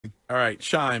All right,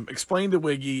 Scheim, explain to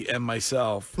Wiggy and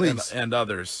myself Please. and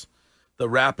others the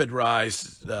rapid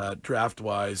rise,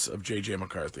 draft-wise, of J.J.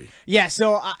 McCarthy. Yeah,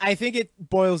 so I think it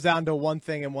boils down to one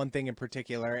thing and one thing in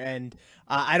particular. And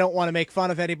I don't want to make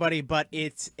fun of anybody, but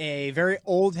it's a very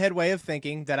old head way of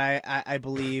thinking that I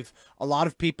believe a lot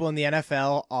of people in the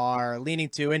NFL are leaning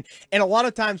to. And a lot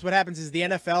of times what happens is the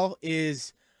NFL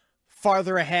is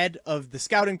farther ahead of the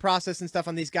scouting process and stuff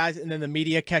on these guys, and then the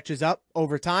media catches up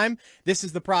over time. This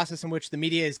is the process in which the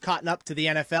media is caught up to the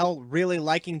NFL, really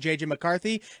liking J.J.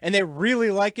 McCarthy, and they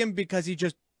really like him because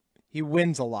he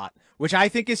wins a lot, which I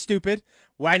think is stupid.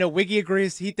 Well, I know Wiggy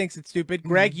agrees. He thinks it's stupid.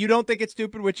 Greg, you don't think it's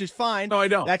stupid, which is fine. No, I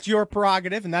don't. That's your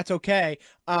prerogative, and that's okay.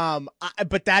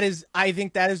 But I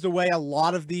think that is the way a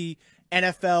lot of the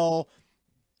NFL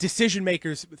decision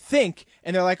makers think,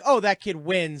 and they're like, oh, that kid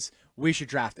wins. We should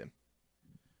draft him.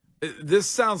 This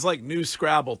sounds like new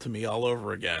Scrabble to me all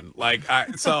over again.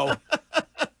 So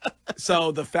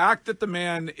the fact that the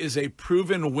man is a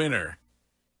proven winner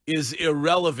is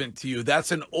irrelevant to you.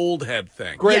 That's an old head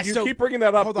thing. Greg, Yeah, you keep bringing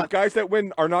that up. hold The on. guys that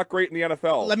win are not great in the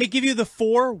NFL. Let me give you the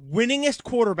 4 winningest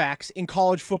quarterbacks in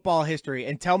college football history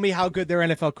and tell me how good their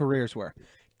NFL careers were.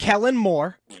 Kellen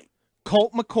Moore,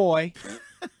 Colt McCoy,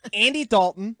 Andy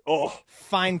Dalton,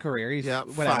 fine career. He's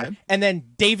whatever. fine. And then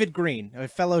David Green, a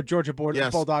fellow Georgia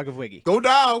Yes. Bulldog of Wiggy. Go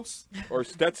Dogs. Or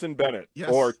Stetson Bennett. Yes.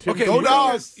 Or Tim Okay, Go Tebow.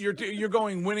 Dogs. You're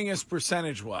going winningest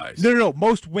percentage-wise. No,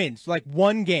 most wins, like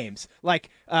won games. Like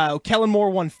Kellen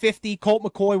Moore won 50, Colt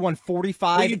McCoy won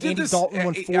 45, Well, you did Andy this- Dalton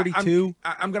won 42.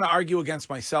 I'm going to argue against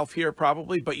myself here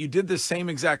probably, but you did the same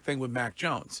exact thing with Mac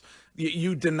Jones.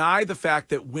 You deny the fact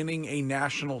that winning a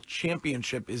national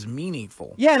championship is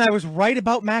meaningful. Yeah, and I was right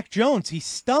about Mac Jones. He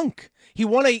stunk. He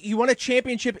won a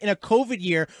championship in a COVID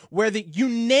year where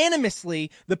unanimously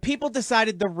the people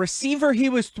decided the receiver he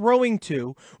was throwing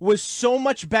to was so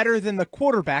much better than the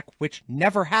quarterback, which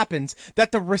never happens,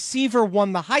 that the receiver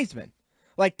won the Heisman.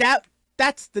 Like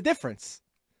that's the difference.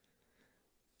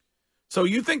 So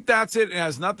you think that's it? It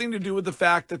has nothing to do with the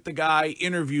fact that the guy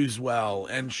interviews well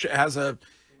and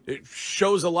it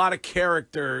shows a lot of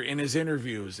character in his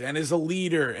interviews and is a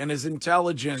leader and is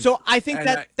intelligent. So I think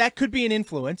that could be an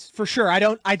influence for sure. I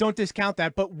don't discount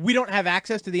that, but we don't have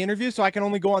access to the interview, so I can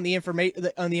only go on the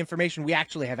information we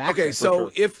actually have access. Okay,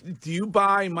 so do you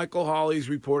buy Michael Hawley's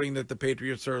reporting that the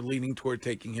Patriots are leaning toward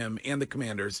taking him and the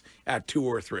Commanders at 2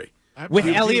 or 3? With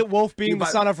Elliot Wolf being the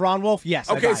son of Ron Wolf,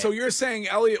 yes. Okay, so you're saying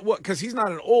Elliot Wolf, because he's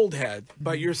not an old head,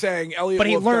 but you're saying Elliot But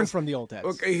he Wolf learned from the old heads.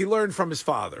 Okay, he learned from his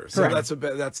father, so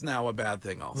Correct. that's now a bad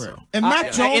thing also. Right. And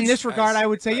Mac Jones, in this regard, I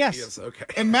would say yes. Yes, okay.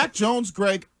 and Mac Jones,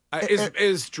 Greg,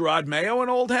 Is Gerard Mayo an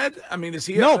old head? I mean, is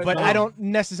he? No, but I don't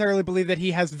necessarily believe that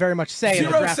he has very much say in the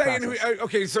draft saying process.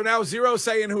 okay, so now Zero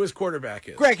saying who his quarterback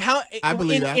is. Greg, how I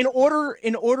believe that. in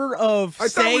order of I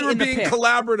thought say we were in the being pick,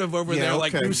 collaborative over Yeah, there,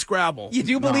 like okay. new Scrabble. you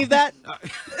do believe that?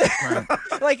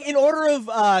 Like in order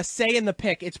of say in the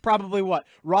pick, it's probably what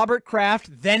Robert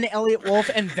Kraft, then Elliot Wolf,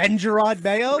 and then Gerard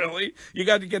Mayo. Really? You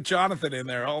got to get Jonathan in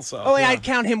there also. Oh, yeah, I'd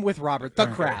count him with Robert the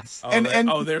Crafts.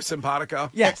 Oh, they're simpatico.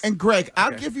 Yes. And Greg,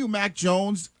 I'll give you Mac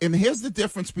Jones, and here's the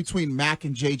difference between Mac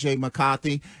and J.J.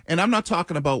 McCarthy, and I'm not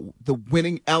talking about the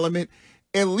winning element.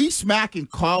 At least Mac in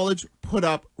college put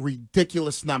up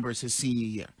ridiculous numbers his senior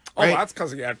year. Oh, Right? that's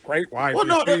because he had great wide Well,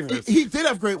 no, receivers. he did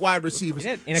have great wide receivers. He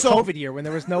did, in a COVID year when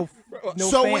there was no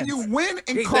so fans. when you win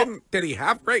in He college, did he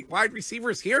have great wide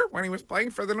receivers here when he was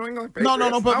playing for the New England Patriots?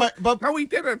 No, but no, he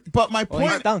didn't. But my Well, he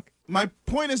point, stunk. my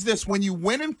point is this: when you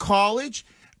win in college,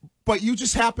 but you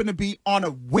just happen to be on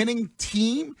a winning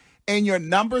team, and your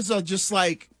numbers are just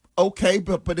like okay,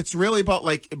 but it's really about,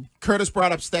 like Curtis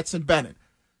brought up Stetson Bennett,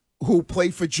 who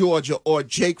played for Georgia, or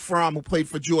Jake Fromm, who played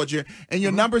for Georgia, and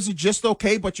your numbers are just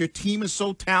okay, but your team is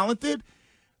so talented.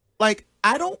 Like,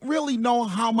 I don't really know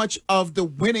how much of the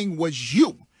winning was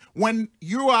you. When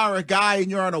you are a guy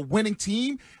and you're on a winning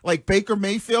team, like Baker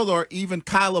Mayfield or even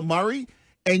Kyler Murray,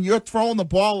 and you're throwing the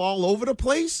ball all over the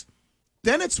place,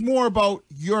 then it's more about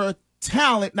your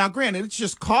talent. Now, granted, it's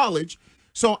just college.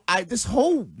 So this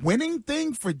whole winning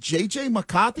thing for J.J.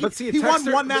 McCarthy, But see, he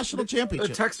won one national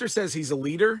championship. The texter says he's a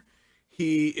leader.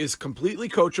 He is completely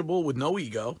coachable with no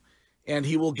ego, and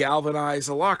he will galvanize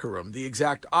a locker room. The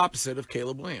exact opposite of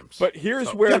Caleb Williams. But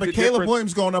here's where but the Caleb difference-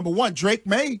 Williams going number one. Drake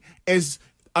May is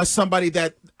somebody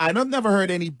that I've never heard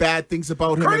any bad things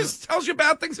about him. Curtis tells you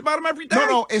bad things about him every day.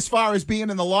 No, as far as being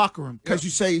in the locker room, because you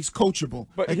say he's coachable.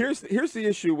 But here's the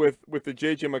issue with the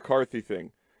J.J. McCarthy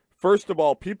thing. First of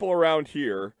all, people around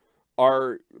here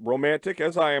are romantic,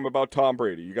 as I am, about Tom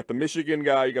Brady. You got the Michigan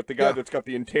guy, you got the guy that's got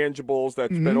the intangibles,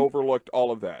 that's been overlooked,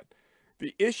 all of that.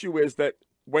 The issue is that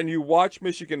when you watch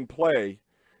Michigan play,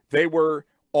 they were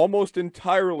almost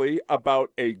entirely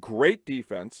about a great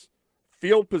defense,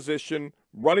 field position,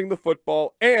 running the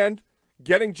football, and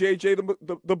getting JJ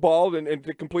the ball and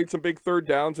to complete some big third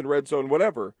downs and red zone,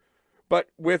 whatever. But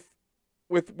with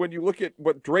when you look at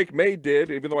what Drake Maye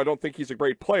did, even though I don't think he's a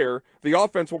great player, the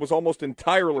offense was almost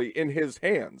entirely in his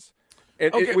hands.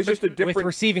 And Okay, it was just a different with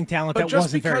receiving talent But that just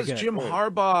wasn't very because good. Jim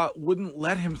Harbaugh wouldn't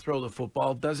let him throw the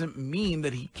football doesn't mean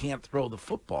that he can't throw the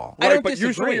football. I Right, don't but disagree.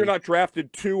 usually you're not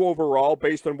drafted 2 overall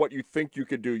based on what you think you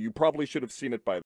could do. You probably should have seen it by